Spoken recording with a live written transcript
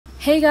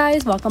Hey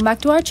guys, welcome back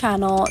to our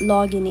channel,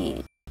 Login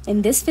In.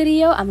 In this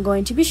video, I'm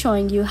going to be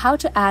showing you how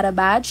to add a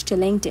badge to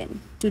LinkedIn.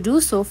 To do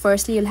so,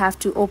 firstly, you'll have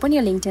to open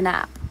your LinkedIn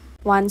app.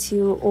 Once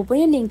you open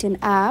your LinkedIn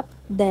app,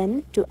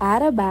 then to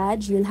add a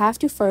badge, you'll have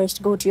to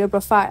first go to your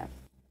profile.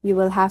 You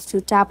will have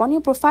to tap on your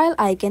profile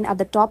icon at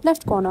the top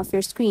left corner of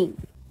your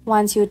screen.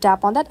 Once you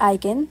tap on that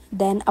icon,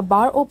 then a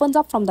bar opens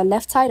up from the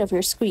left side of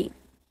your screen.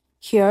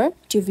 Here,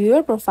 to view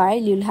your profile,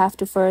 you'll have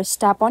to first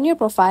tap on your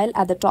profile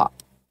at the top.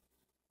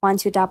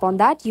 Once you tap on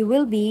that, you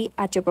will be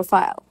at your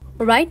profile.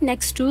 Right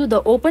next to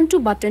the Open To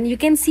button, you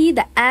can see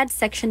the Add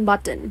Section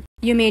button.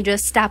 You may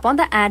just tap on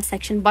the Add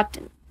Section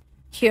button.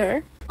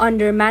 Here,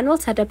 under Manual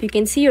Setup, you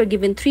can see you're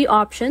given three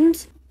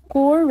options: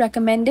 Core,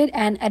 Recommended,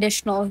 and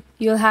Additional.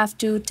 You'll have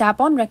to tap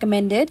on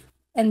Recommended,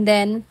 and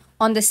then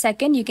on the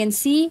second, you can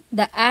see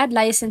the Add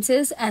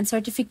Licenses and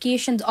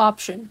Certifications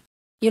option.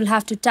 You'll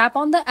have to tap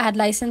on the Add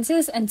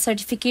Licenses and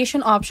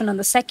Certification option on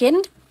the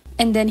second,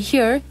 and then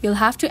here, you'll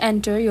have to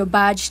enter your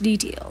badge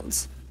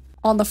details.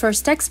 On the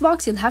first text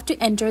box, you'll have to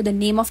enter the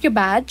name of your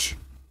badge.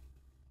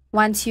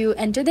 Once you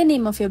enter the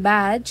name of your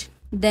badge,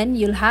 then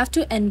you'll have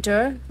to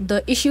enter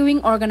the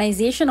issuing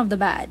organization of the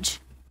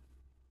badge.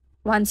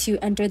 Once you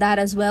enter that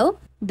as well,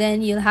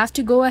 then you'll have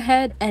to go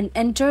ahead and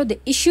enter the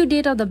issue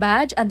date of the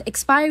badge and the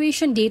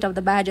expiration date of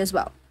the badge as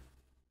well.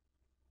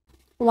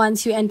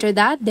 Once you enter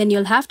that, then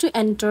you'll have to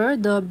enter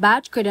the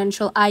badge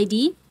credential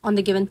ID on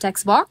the given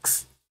text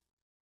box.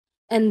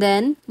 And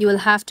then you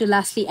will have to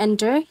lastly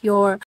enter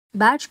your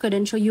badge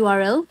credential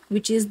URL,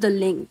 which is the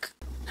link.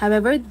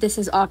 However, this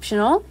is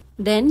optional.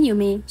 Then you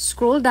may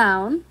scroll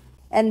down,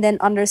 and then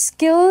under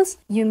skills,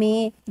 you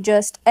may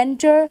just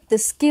enter the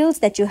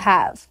skills that you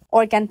have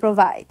or can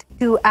provide.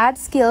 To add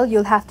skill,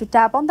 you'll have to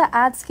tap on the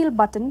Add Skill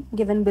button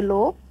given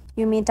below.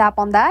 You may tap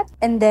on that,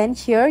 and then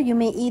here you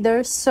may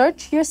either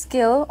search your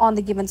skill on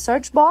the given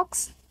search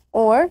box,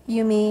 or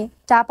you may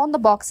tap on the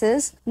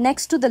boxes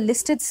next to the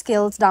listed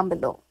skills down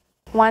below.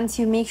 Once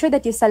you make sure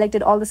that you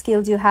selected all the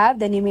skills you have,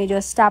 then you may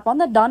just tap on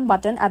the Done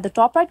button at the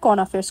top right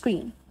corner of your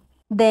screen.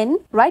 Then,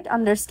 right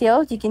under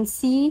skills, you can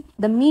see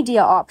the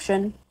media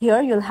option.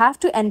 Here, you'll have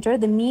to enter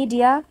the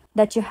media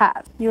that you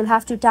have. You'll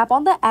have to tap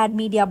on the Add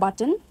Media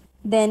button.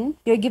 Then,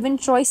 you're given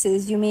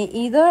choices. You may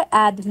either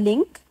add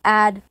link,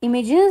 add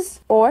images,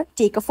 or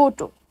take a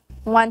photo.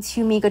 Once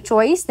you make a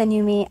choice, then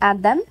you may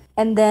add them.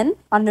 And then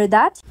under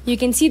that, you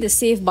can see the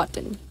Save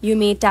button. You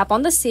may tap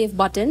on the Save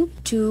button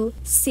to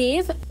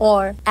save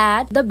or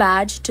add the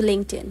badge to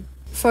LinkedIn.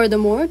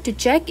 Furthermore, to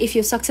check if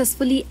you've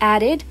successfully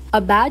added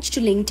a badge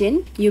to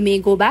LinkedIn, you may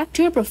go back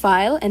to your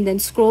profile and then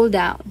scroll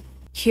down.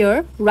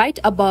 Here, right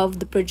above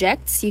the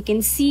projects, you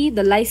can see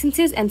the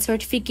Licenses and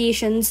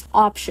Certifications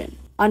option.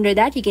 Under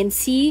that, you can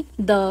see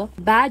the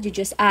badge you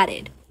just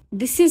added.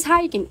 This is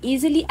how you can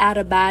easily add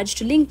a badge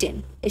to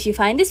LinkedIn. If you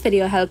find this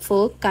video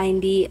helpful,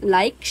 kindly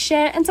like,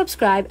 share, and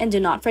subscribe, and do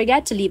not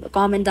forget to leave a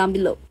comment down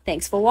below.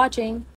 Thanks for watching.